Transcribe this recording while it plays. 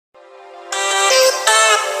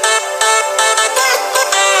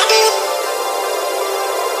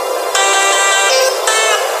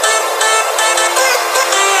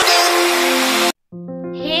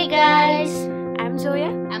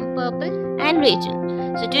Rachel.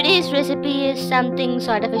 So today's recipe is something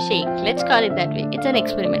sort of a shake. Let's call it that way. It's an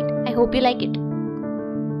experiment. I hope you like it.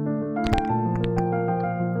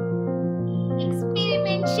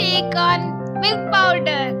 Experiment shake on milk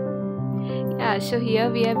powder. Yeah, so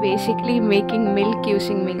here we are basically making milk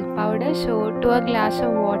using milk powder. So to a glass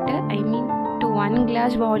of water, to 1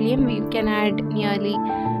 glass volume, we can add nearly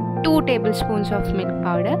 2 tablespoons of milk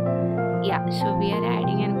powder. Yeah, so we are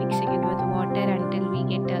adding and mixing it with water until we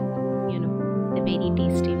get the very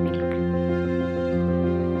tasty milk.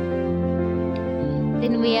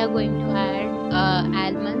 Then we are going to add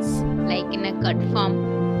almonds, like in a cut form,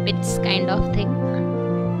 bits kind of thing.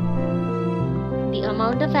 The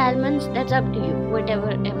amount of almonds, that's up to you, whatever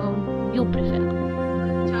amount you prefer.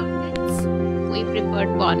 Chocolates, we preferred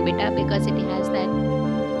Bonvita because it has that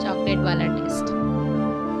chocolate wala taste.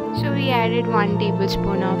 So we added 1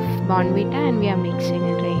 tablespoon of Bonvita and we are mixing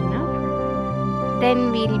it right now.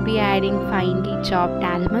 Then we'll be adding finely chopped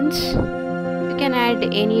almonds. You can add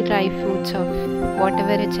any dry fruits of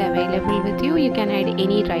whatever is available with you. You can add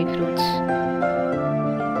any dry fruits.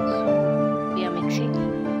 So we are mixing.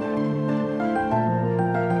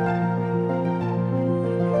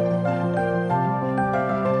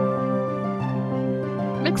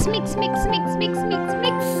 Mix, mix, mix, mix, mix, mix,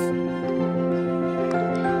 mix.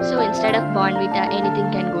 So instead of Bonvita,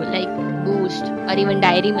 anything can go, like Boost or even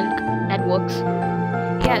dairy milk. That works.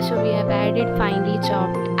 Yeah, so we have added finely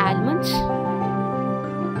chopped almonds.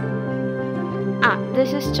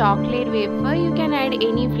 This is chocolate wafer. You can add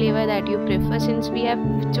any flavor that you prefer. Since we have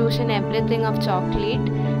chosen everything of chocolate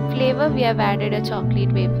flavor, we have added a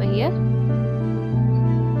chocolate wafer here.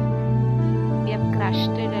 We have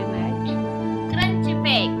crushed it and add Crunch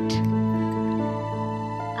effect.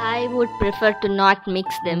 I would prefer to not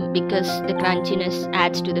mix them because the crunchiness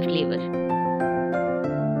adds to the flavor.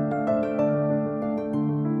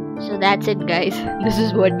 So that's it, guys. This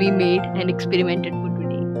is what we made and experimented for today.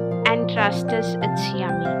 And trust us, it's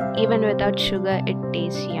yummy. Even without sugar, it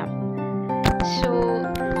tastes yum. So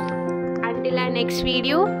until our next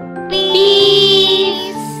video,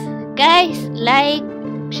 Peace! Guys, like,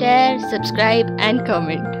 share, subscribe and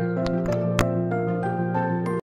comment.